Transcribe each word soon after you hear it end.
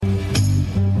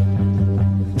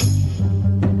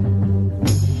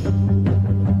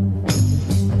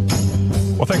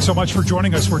Well, thanks so much for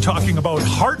joining us. We're talking about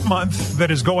Heart Month that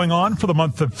is going on for the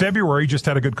month of February. Just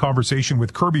had a good conversation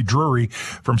with Kirby Drury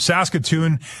from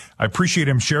Saskatoon. I appreciate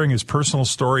him sharing his personal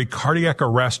story, cardiac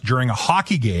arrest during a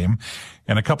hockey game.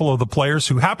 And a couple of the players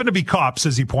who happened to be cops,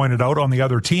 as he pointed out, on the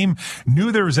other team,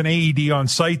 knew there was an AED on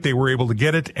site. They were able to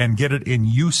get it and get it in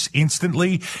use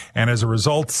instantly. And as a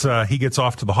result, he gets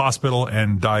off to the hospital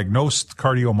and diagnosed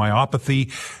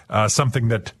cardiomyopathy, something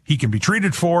that he can be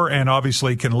treated for and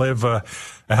obviously can live a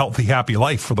healthy, happy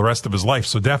life for the rest of his life.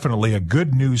 So definitely a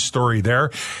good news story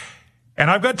there. And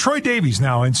I've got Troy Davies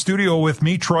now in studio with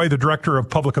me. Troy, the Director of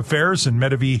Public Affairs in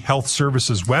Medavie Health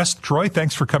Services West. Troy,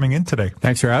 thanks for coming in today.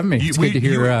 Thanks for having me. It's good to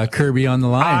hear Kirby on the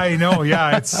line. I know,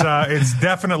 yeah. It's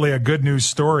definitely a good news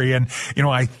story. And,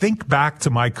 I think back to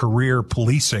my career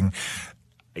policing.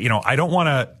 I don't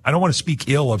want to speak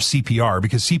ill of CPR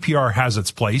because CPR has its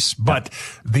place, but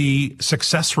the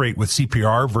success rate with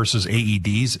CPR versus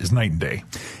AEDs is night and day.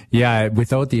 Yeah,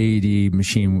 without the AED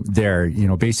machine there,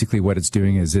 basically what it's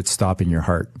doing is it's stopping your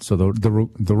heart. So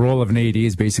the role of an AED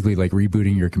is basically like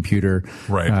rebooting your computer.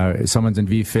 Right. If someone's in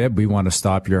VFib, we want to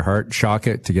stop your heart, shock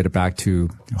it to get it back to,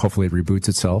 hopefully it reboots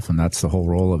itself, and that's the whole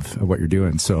role of what you're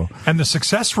doing. So, and the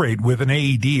success rate with an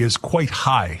AED is quite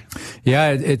high. Yeah,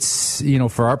 it's,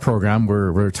 for our program,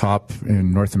 we're top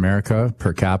in North America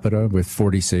per capita with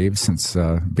 40 saves since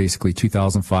basically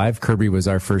 2005. Kirby was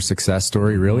our first success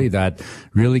story, really, that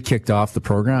really kicked off the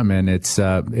program, and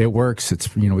it works.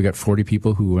 It's we got 40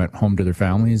 people who went home to their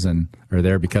families and are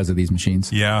there because of these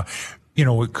machines. Yeah.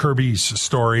 With Kirby's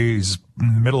stories,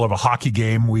 in the middle of a hockey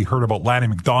game, we heard about Lanny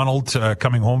McDonald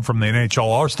coming home from the NHL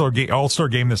All-Star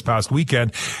game this past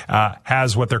weekend,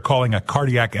 has what they're calling a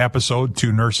cardiac episode.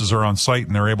 2 nurses are on site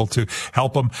and they're able to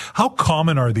help him. How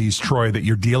common are these, Troy, that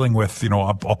you're dealing with,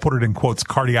 I'll put it in quotes,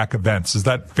 cardiac events? Is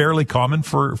that fairly common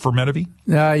for Medavie?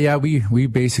 Yeah, we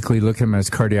basically look at them as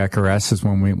cardiac arrests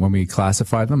when we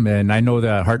classify them. And I know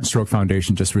the Heart and Stroke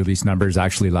Foundation just released numbers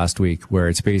actually last week where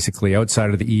it's basically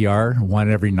outside of the ER, 1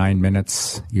 every 9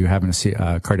 minutes you having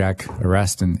a cardiac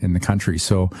arrest in the country.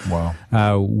 So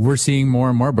wow. We're seeing more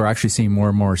and more, but we're actually seeing more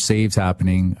and more saves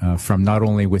happening from not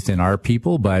only within our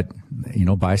people, but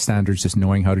bystanders just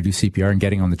knowing how to do CPR and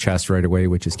getting on the chest right away,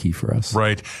 which is key for us.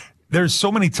 Right. There's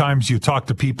so many times you talk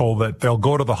to people that they'll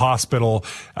go to the hospital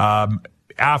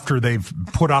after they've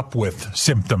put up with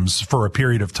symptoms for a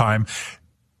period of time.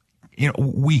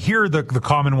 We hear the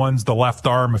common ones, the left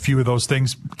arm, a few of those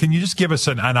things. Can you just give us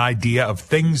an idea of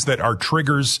things that are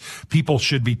triggers people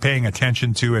should be paying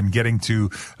attention to and getting to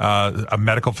a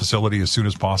medical facility as soon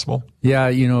as possible?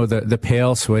 Yeah, the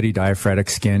pale, sweaty,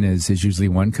 diaphoretic skin is usually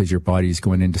one because your body's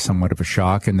going into somewhat of a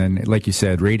shock. And then, like you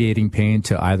said, radiating pain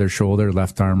to either shoulder,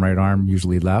 left arm, right arm,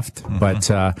 usually left. Mm-hmm.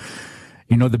 But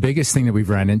the biggest thing that we've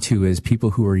ran into is people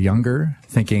who are younger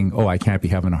thinking, I can't be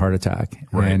having a heart attack.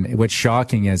 Right. And what's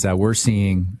shocking is that we're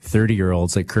seeing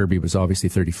 30-year-olds, like Kirby was obviously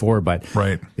 34, but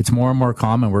right. It's more and more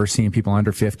common. We're seeing people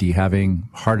under 50 having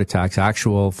heart attacks,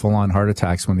 actual full-on heart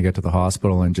attacks when they get to the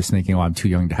hospital and just thinking, I'm too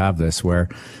young to have this, where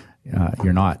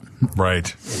you're not.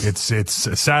 Right. It's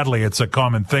sadly, it's a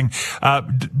common thing.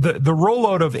 The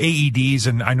rollout of AEDs,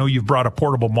 and I know you've brought a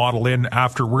portable model in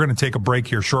after. We're going to take a break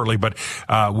here shortly, but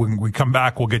when we come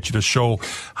back, we'll get you to show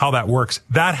how that works.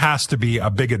 That has to be a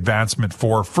big advancement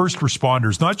for first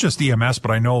responders, not just EMS,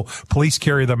 but I know police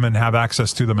carry them and have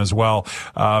access to them as well.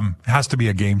 It has to be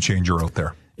a game changer out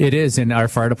there. It is, and our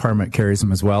fire department carries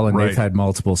them as well, and right. They've had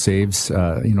multiple saves,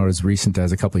 as recent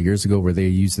as a couple of years ago where they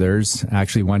used theirs.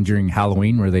 Actually, one during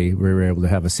Halloween where we were able to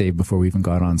have a save before we even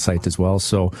got on site as well.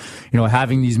 So,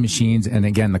 having these machines, and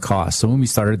again, the cost. So when we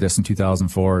started this in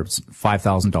 2004, it's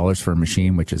 $5,000 for a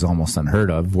machine, which is almost unheard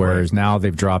of, whereas now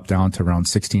they've dropped down to around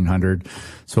 $1,600.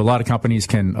 So a lot of companies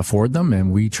can afford them,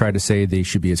 and we try to say they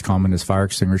should be as common as fire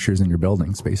extinguishers in your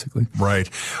buildings, basically. Right.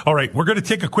 All right. We're going to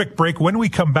take a quick break. When we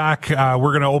come back,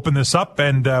 we're going to open this up,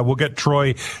 and we'll get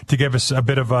Troy to give us a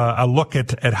bit of a look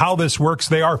at how this works.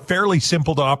 They are fairly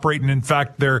simple to operate, and in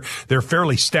fact, they're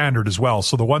fairly standard as well.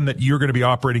 So the one that you're going to be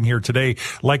operating here today,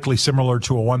 likely similar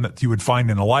to a one that you would find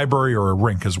in a library or a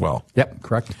rink as well. Yep,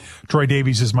 correct. Troy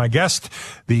Davies is my guest,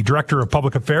 the Director of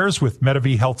Public Affairs with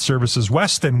Medavie Health Services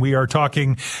West, and we are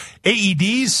talking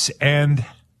AEDs and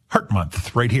Heart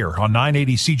Month right here on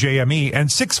 980 CJME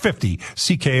and 650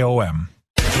 CKOM.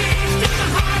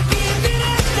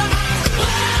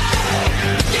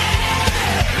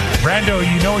 Brando,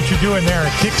 you know what you're doing there.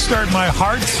 Kickstart My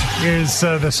Heart is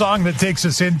the song that takes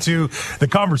us into the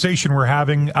conversation we're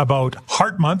having about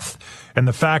Heart Month and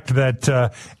the fact that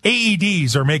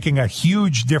AEDs are making a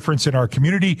huge difference in our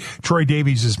community. Troy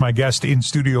Davies is my guest in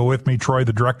studio with me. Troy,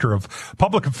 the Director of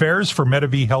Public Affairs for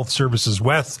Medavie Health Services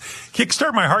West.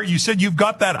 Kickstart My Heart, you said you've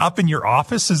got that up in your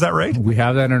office. Is that right? We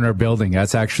have that in our building.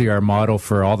 That's actually our motto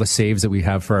for all the saves that we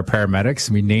have for our paramedics.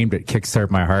 We named it Kickstart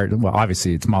My Heart. Well,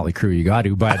 obviously it's Motley Crue, you got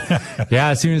to, but yeah,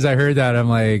 as soon as I heard that, I'm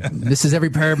like, this is every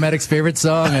paramedic's favorite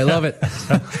song. I love it.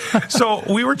 So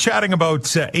we were chatting about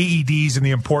AEDs and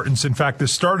the importance. In fact,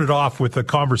 this started off with a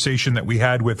conversation that we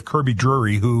had with Kirby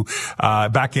Drury, who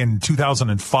back in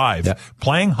 2005,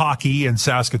 playing hockey in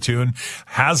Saskatoon,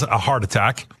 has a heart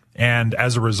attack. And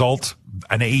as a result,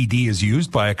 an AED is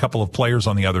used by a couple of players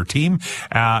on the other team.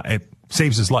 It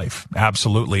saves his life.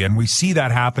 Absolutely. And we see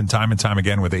that happen time and time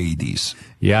again with AEDs.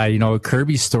 Yeah, you know,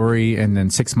 Kirby's story, and then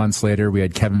 6 months later, we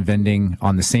had Kevin Vinding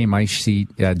on the same ice sheet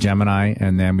at Gemini,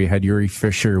 and then we had Yuri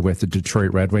Fisher with the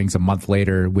Detroit Red Wings a month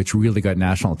later, which really got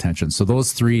national attention. So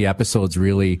those 3 episodes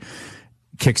really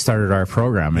kickstarted our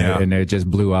program, and it just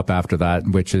blew up after that,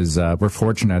 which is, we're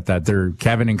fortunate that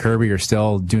Kevin and Kirby are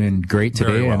still doing great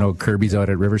today. Well. I know Kirby's out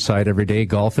at Riverside every day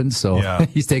golfing, so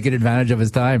he's taking advantage of his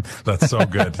time. That's so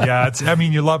good. Yeah.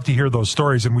 You love to hear those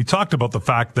stories. And we talked about the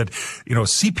fact that,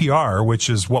 CPR, which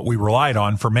is what we relied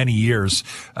on for many years,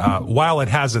 while it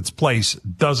has its place,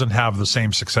 doesn't have the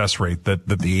same success rate that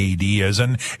the AED is.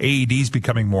 And AEDs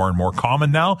becoming more and more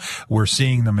common now. We're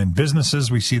seeing them in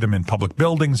businesses. We see them in public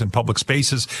buildings and public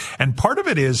spaces. And part of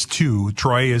it is, too,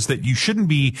 Troy, is that you shouldn't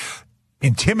be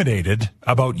intimidated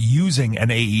about using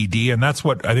an AED. And that's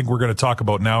what I think we're going to talk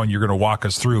about now, and you're going to walk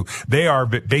us through. They are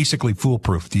basically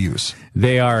foolproof to use.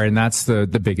 They are, and that's the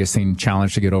biggest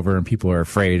challenge to get over, and people are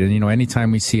afraid. And,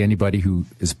 anytime we see anybody who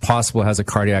is possible has a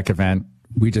cardiac event,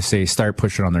 we just say, start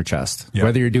pushing on their chest. Yep.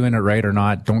 Whether you're doing it right or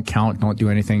not, don't count, don't do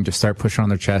anything. Just start pushing on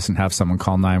their chest and have someone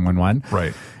call 911.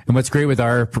 Right. And what's great with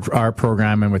our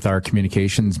program and with our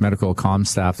communications, medical comm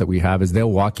staff that we have is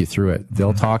they'll walk you through it.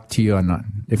 They'll talk to you on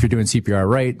if you're doing CPR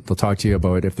right. They'll talk to you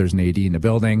about if there's an AD in the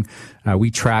building.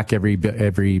 We track every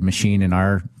machine in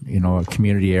our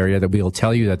community area that we'll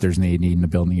tell you that there's an AD in the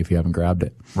building if you haven't grabbed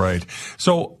it. Right.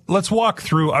 So let's walk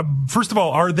through. First of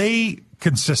all, are they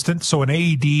consistent? So an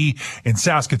AED in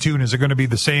Saskatoon, is it going to be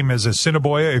the same as a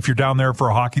Assiniboia if you're down there for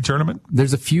a hockey tournament?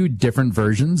 There's a few different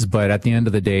versions, but at the end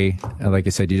of the day, like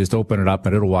I said, you just open it up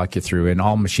and it'll walk you through, and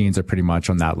all machines are pretty much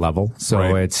on that level.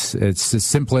 So it's as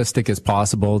simplistic as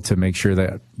possible to make sure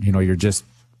that, you're just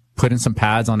putting some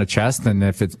pads on a chest, and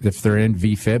if they're in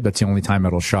VFib, that's the only time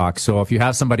it'll shock. So if you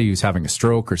have somebody who's having a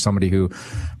stroke or somebody who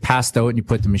passed out and you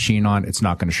put the machine on, it's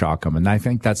not going to shock them. And I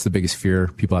think that's the biggest fear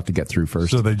people have to get through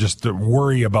first. So they just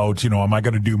worry about, am I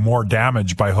going to do more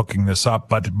damage by hooking this up?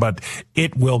 But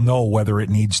it will know whether it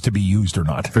needs to be used or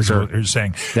not. For sure. You're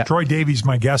saying. Yeah. Troy Davies,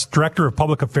 my guest, Director of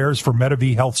Public Affairs for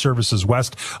Medavie Health Services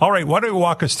West. All right, why don't you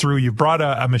walk us through? You've brought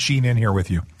a machine in here with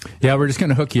you. Yeah, we're just going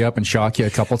to hook you up and shock you a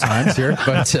couple times here,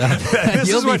 but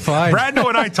you'll be fine. Brando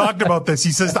and I talked about this.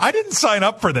 He says, I didn't sign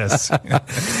up for this.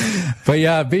 But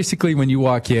yeah, basically when you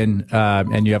walk in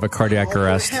and you have a cardiac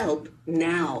arrest. Help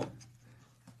now.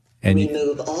 And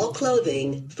remove all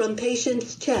clothing from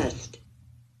patient's chest.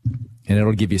 And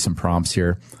it'll give you some prompts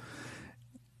here.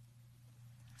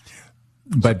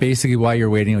 But basically while you're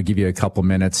waiting, it'll give you a couple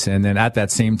minutes. And then at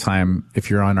that same time, if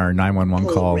you're on our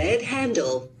 911 call. Red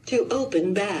handle to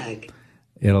open bag.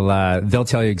 They'll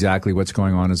tell you exactly what's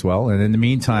going on as well. And in the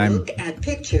meantime, look at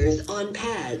pictures on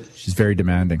pads. She's very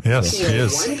demanding. Yes, she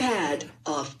is. One pad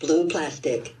off blue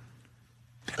plastic.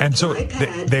 And so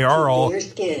they're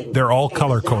all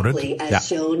color coded. Exactly as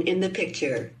shown in the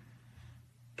picture.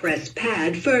 Press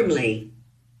pad firmly.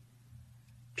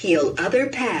 Peel other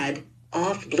pad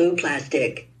off blue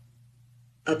plastic.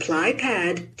 Apply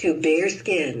pad to bare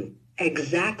skin,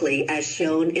 exactly as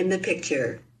shown in the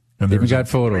picture. And we got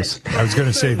photos. I was going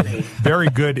to say, very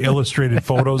good illustrated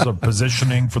photos of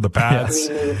positioning for the pads.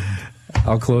 Yes.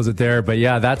 I'll close it there. But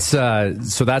yeah, that's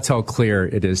how clear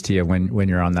it is to you when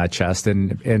you're on that chest.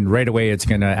 And right away it's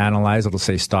going to analyze. It'll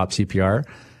say stop CPR.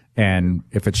 And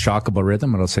if it's shockable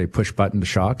rhythm, it'll say push button to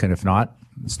shock. And if not,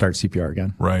 start CPR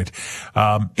again. Right.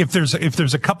 If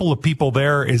there's a couple of people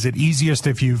there, is it easiest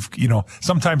if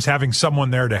sometimes having someone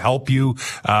there to help you,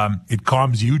 it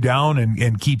calms you down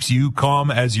and keeps you calm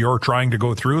as you're trying to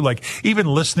go through? Like even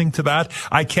listening to that,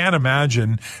 I can't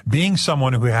imagine being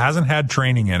someone who hasn't had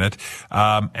training in it,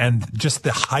 and just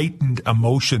the heightened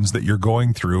emotions that you're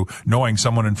going through, knowing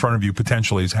someone in front of you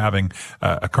potentially is having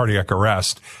a cardiac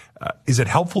arrest. Is it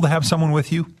helpful to have someone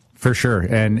with you? For sure.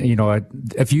 And,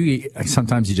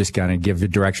 sometimes you just kind of give the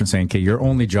direction saying, okay, your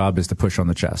only job is to push on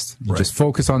the chest. You just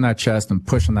focus on that chest and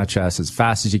push on that chest as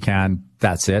fast as you can.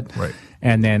 That's it. Right.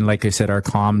 And then, like I said, our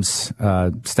comms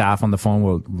staff on the phone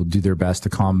will do their best to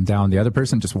calm down the other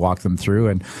person, just walk them through.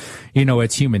 And,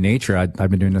 it's human nature. I've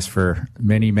been doing this for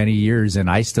many, many years, and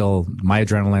my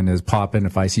adrenaline is popping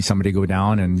if I see somebody go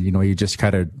down, and, you just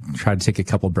kind of try to take a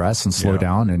couple breaths and slow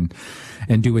down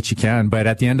and do what you can. But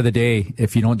at the end of the day,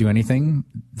 if you don't do anything,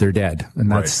 they're dead.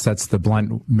 And that's the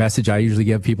blunt message I usually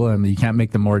give people. I mean, you can't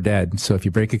make them more dead. So if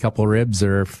you break a couple ribs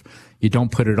or if you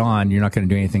don't put it on, you're not going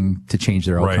to do anything to change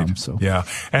their outcome. So yeah.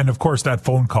 And of course that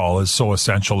phone call is so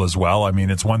essential as well. I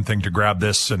mean, it's one thing to grab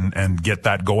this and get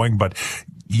that going, but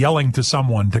yelling to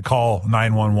someone to call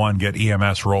 911, get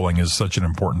EMS rolling is such an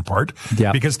important part.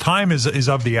 Yeah. Because time is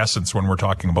of the essence when we're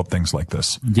talking about things like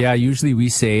this. Yeah. Usually we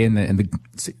say,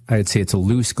 I'd say it's a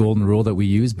loose golden rule that we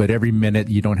use, but every minute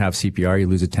you don't have CPR, you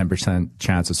lose a 10%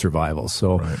 chance of survival.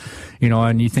 So,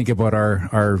 and you think about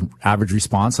our average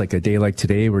response, like a day like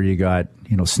today where you got,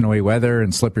 snowy weather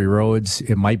and slippery roads,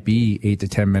 it might be 8 to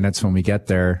 10 minutes when we get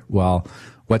there. Well,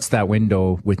 what's that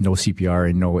window with no CPR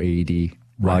and no AED?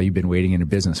 While you've been waiting in a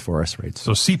business for us, right?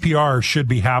 So CPR should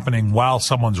be happening while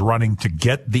someone's running to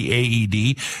get the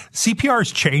AED.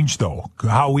 CPR's changed though.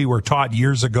 How we were taught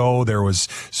years ago, there was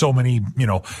so many,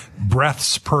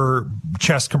 breaths per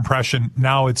chest compression.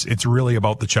 Now it's really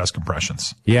about the chest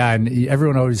compressions. Yeah. And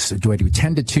everyone always, do I do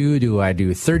 10 to 2? Do I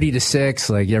do 30 to 6?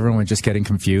 Like everyone was just getting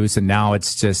confused. And now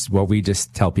it's just what we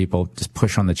just tell people, just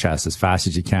push on the chest as fast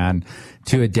as you can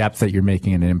to a depth that you're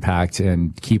making an impact,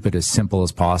 and keep it as simple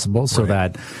as possible so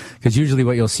that, because usually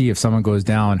what you'll see if someone goes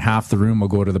down, half the room will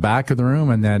go to the back of the room,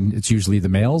 and then it's usually the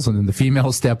males, and then the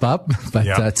females step up. But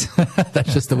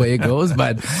that's just the way it goes.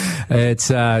 But it's,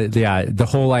 the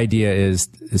whole idea is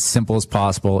as simple as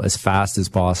possible, as fast as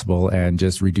possible, and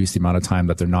just reduce the amount of time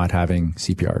that they're not having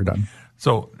CPR done.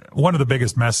 So one of the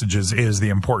biggest messages is the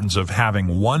importance of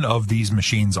having one of these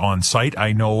machines on site.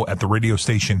 I know at the radio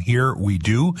station here we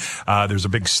do. There's a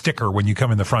big sticker when you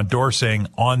come in the front door saying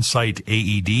on-site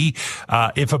AED.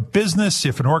 If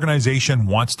an organization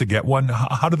wants to get one,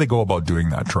 how do they go about doing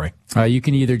that, Troy? You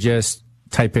can either just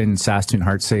type in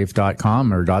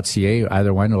saskatoonheartsafe.com or .ca,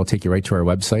 either one. It'll take you right to our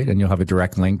website, and you'll have a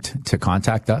direct link to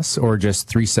contact us, or just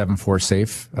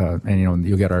 374-SAFE, and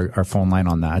you'll get our phone line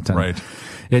on that. And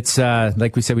it's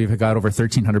like we said, we've got over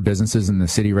 1,300 businesses in the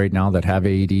city right now that have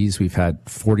AEDs. We've had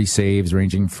 40 saves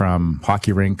ranging from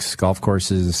hockey rinks, golf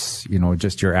courses,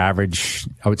 just your average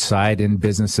outside in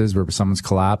businesses where someone's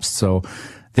collapsed. So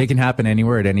they can happen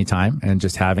anywhere at any time, and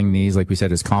just having these, like we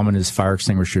said, as common as fire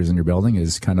extinguishers in your building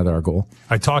is kind of our goal.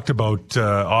 I talked about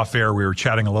off air, we were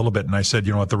chatting a little bit, and I said,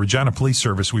 at the Regina Police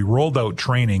Service, we rolled out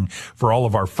training for all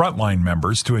of our frontline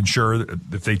members to ensure that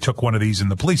if they took one of these in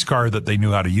the police car that they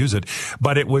knew how to use it.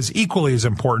 But it was equally as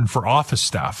important for office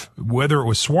staff, whether it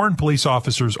was sworn police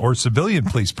officers or civilian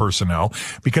police personnel,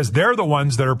 because they're the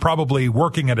ones that are probably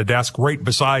working at a desk right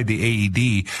beside the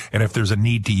AED, and if there's a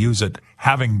need to use it,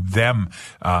 having them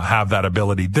have that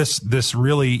ability. This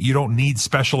really, you don't need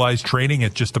specialized training.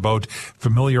 It's just about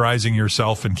familiarizing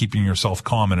yourself and keeping yourself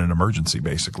calm in an emergency,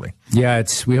 basically. Yeah,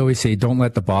 we always say, don't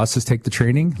let the bosses take the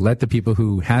training. Let the people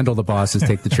who handle the bosses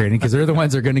take the training, because they're the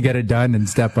ones that are going to get it done and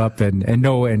step up and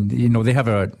know. And, they have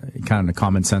a kind of a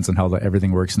common sense on how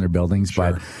everything works in their buildings.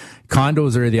 Sure. But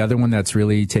condos are the other one that's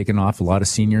really taken off. A lot of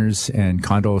seniors and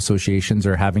condo associations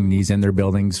are having these in their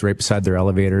buildings right beside their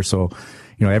elevator. So,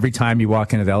 every time you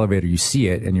walk into the elevator, you see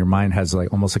it, and your mind has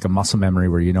almost like a muscle memory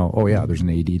where oh yeah, there's an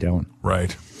AED down.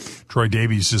 Right. Troy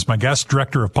Davies is my guest,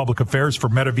 Director of Public Affairs for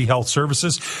Medavie Health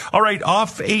Services. All right,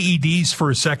 off AEDs for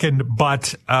a second,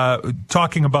 but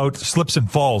talking about slips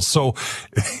and falls. So,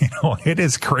 it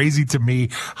is crazy to me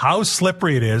how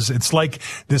slippery it is. It's like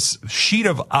this sheet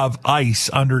of ice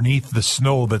underneath the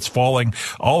snow that's falling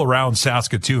all around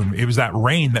Saskatoon. It was that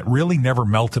rain that really never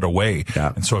melted away.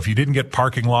 Yeah. And so if you didn't get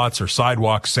parking lots or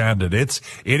sidewalks sanded, it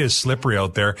is slippery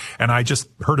out there. And I just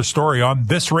heard a story on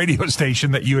this radio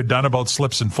station that you had done about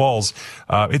slips and falls.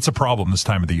 It's a problem this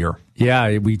time of the year.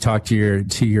 Yeah, we talked to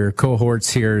your cohorts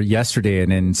here yesterday,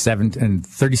 and in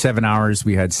 37 hours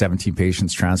we had 17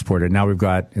 patients transported. Now we've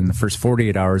got, in the first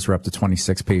 48 hours, we're up to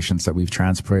 26 patients that we've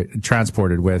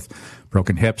transported with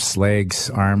broken hips,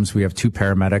 legs, arms. We have 2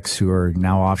 paramedics who are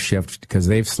now off shift because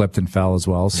they've slipped and fell as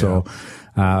well. So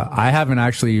I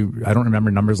don't remember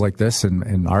numbers like this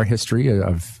in our history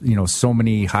of so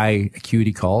many high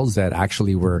acuity calls that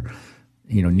actually were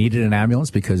needed an ambulance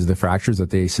because of the fractures that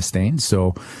they sustained.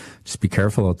 So just be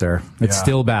careful out there. It's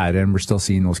still bad, and we're still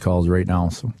seeing those calls right now.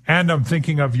 So, and I'm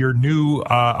thinking of your new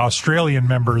Australian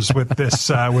members with this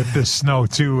with this snow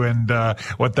too, and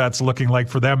what that's looking like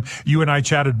for them. You and I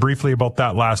chatted briefly about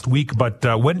that last week, but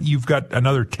when you've got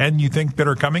another 10, you think, that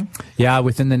are coming? Yeah,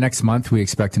 within the next month, we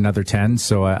expect another 10.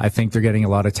 So I think they're getting a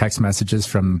lot of text messages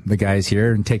from the guys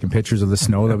here and taking pictures of the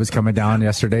snow that was coming down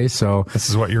yesterday. So this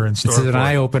is what you're in store for. This is an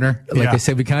eye opener. Like I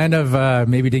said, we kind of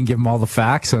maybe didn't give them all the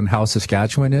facts on how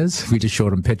Saskatchewan is. We just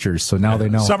showed them pictures, so now they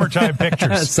know. Summertime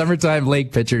pictures. Summertime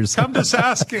lake pictures. Come to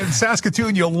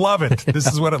Saskatoon. You'll love it. This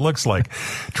is what it looks like.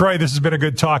 Troy, this has been a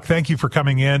good talk. Thank you for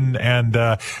coming in. And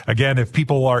again, if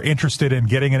people are interested in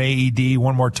getting an AED,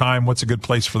 one more time, what's a good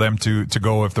place for them to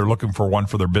go if they're looking for one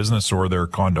for their business or their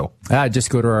condo? Just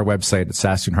go to our website at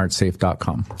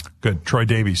SaskatoonHeartSafe.com. Good. Troy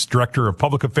Davies, Director of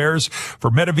Public Affairs for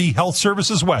Medavie Health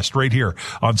Services West, right here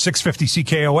on 650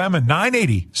 CKOM and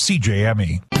 980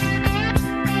 CJME.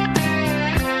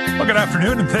 Well, good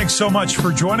afternoon, and thanks so much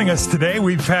for joining us today.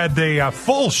 We've had a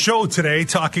full show today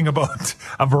talking about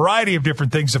a variety of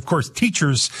different things. Of course,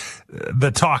 teachers, the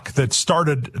talk that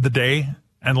started the day,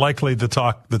 and likely the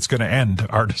talk that's going to end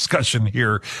our discussion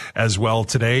here as well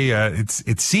today.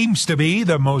 It seems to be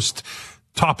the most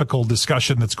topical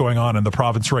discussion that's going on in the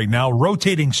province right now.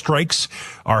 Rotating strikes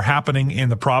are happening in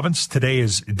the province. Today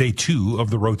is day 2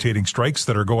 of the rotating strikes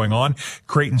that are going on.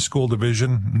 Creighton School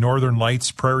Division, Northern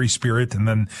Lights, Prairie Spirit, and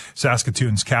then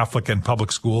Saskatoon's Catholic and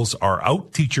public schools are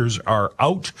out. Teachers are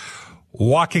out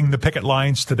walking the picket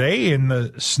lines today in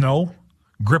the snow.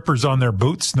 Grippers on their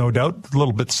boots, no doubt. A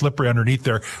little bit slippery underneath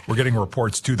there. We're getting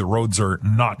reports, too. The roads are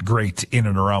not great in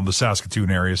and around the Saskatoon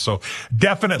area. So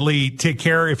definitely take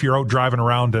care if you're out driving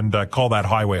around, and call that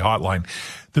highway hotline.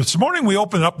 This morning, we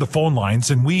opened up the phone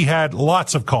lines, and we had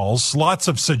lots of calls, lots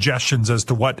of suggestions as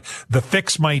to what the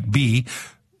fix might be.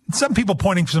 Some people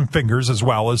pointing some fingers as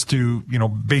well as to,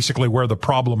 basically where the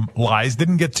problem lies.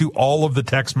 Didn't get to all of the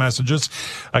text messages.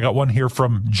 I got one here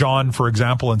from John, for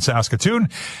example, in Saskatoon.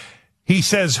 He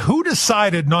says, who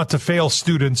decided not to fail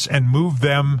students and move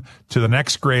them to the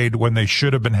next grade when they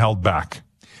should have been held back?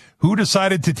 Who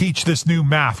decided to teach this new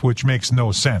math, which makes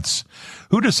no sense?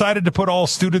 Who decided to put all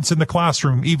students in the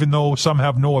classroom, even though some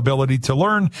have no ability to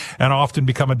learn and often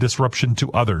become a disruption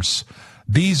to others?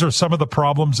 These are some of the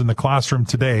problems in the classroom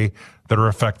today that are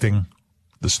affecting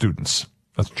the students.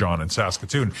 That's John in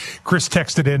Saskatoon. Chris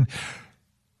texted in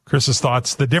Chris's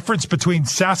thoughts. The difference between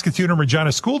Saskatoon and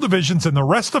Regina school divisions and the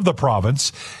rest of the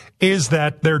province is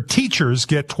that their teachers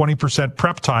get 20%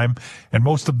 prep time, and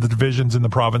most of the divisions in the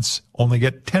province only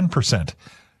get 10%.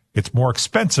 It's more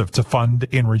expensive to fund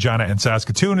in Regina and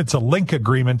Saskatoon. It's a link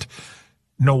agreement.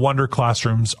 No wonder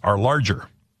classrooms are larger.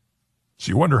 So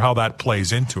you wonder how that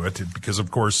plays into it, because,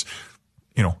 of course,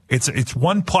 it's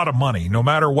one pot of money, no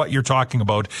matter what you're talking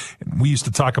about. We used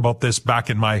to talk about this back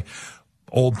in my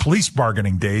old police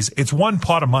bargaining days. It's one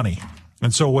pot of money.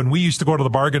 And so when we used to go to the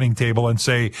bargaining table and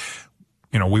say,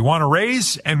 we want a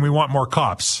raise and we want more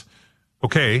cops.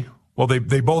 Okay. Well,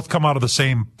 they both come out of the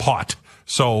same pot.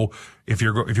 So if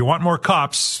you want more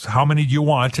cops, how many do you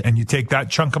want? And you take that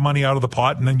chunk of money out of the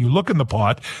pot, and then you look in the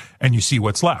pot and you see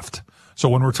what's left. So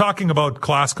when we're talking about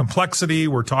class complexity,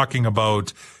 we're talking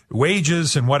about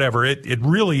wages and whatever, it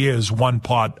really is one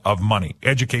pot of money,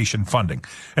 education funding.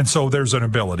 And so there's an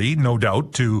ability, no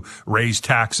doubt, to raise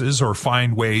taxes or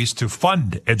find ways to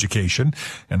fund education.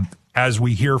 And as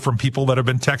we hear from people that have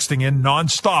been texting in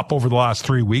nonstop over the last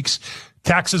 3 weeks,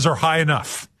 taxes are high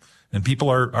enough, and people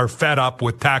are fed up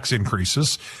with tax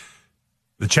increases.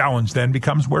 The challenge then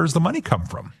becomes, where's the money come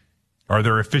from? Are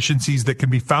there efficiencies that can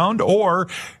be found, or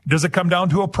does it come down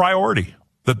to a priority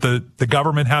that the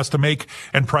government has to make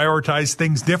and prioritize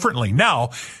things differently?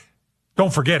 Now,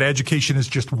 don't forget, education is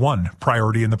just one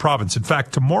priority in the province. In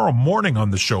fact, tomorrow morning on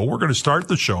the show, we're going to start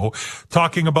the show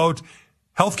talking about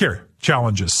healthcare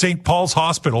challenges. St. Paul's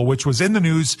Hospital, which was in the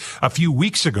news a few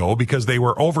weeks ago because they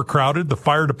were overcrowded. The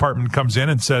fire department comes in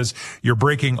and says you're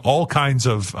breaking all kinds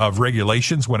of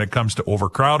regulations when it comes to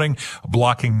overcrowding,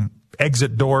 blocking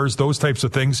exit doors, those types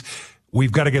of things.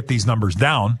 We've got to get these numbers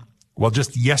down. Well,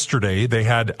 just yesterday, they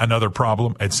had another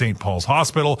problem at St. Paul's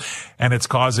Hospital, and it's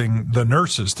causing the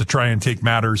nurses to try and take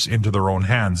matters into their own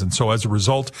hands. And so as a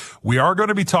result, we are going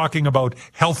to be talking about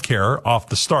healthcare off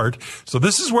the start. So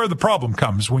this is where the problem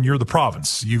comes when you're the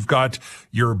province. You've got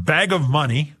your bag of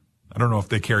money. I don't know if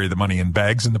they carry the money in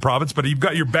bags in the province, but you've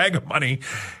got your bag of money,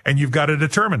 and you've got to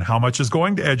determine how much is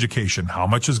going to education, how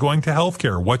much is going to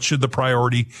healthcare, what should the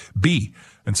priority be.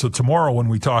 And so tomorrow when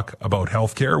we talk about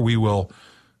healthcare, we will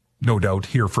no doubt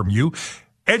hear from you.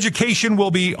 Education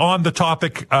will be on the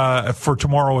topic for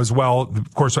tomorrow as well.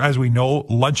 Of course, as we know,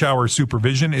 lunch hour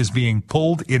supervision is being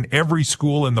pulled in every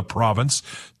school in the province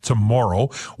tomorrow.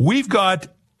 We've got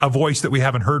a voice that we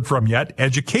haven't heard from yet,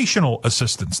 educational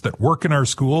assistants that work in our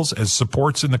schools as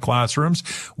supports in the classrooms.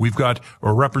 We've got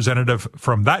a representative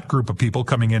from that group of people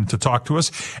coming in to talk to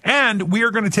us. And we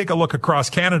are going to take a look across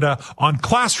Canada on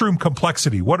classroom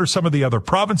complexity. What are some of the other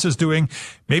provinces doing?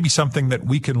 Maybe something that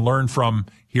we can learn from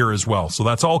here as well. So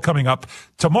that's all coming up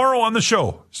tomorrow on the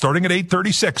show, starting at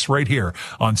 8:36 right here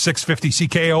on 650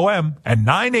 CKOM and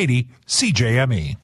 980 CJME.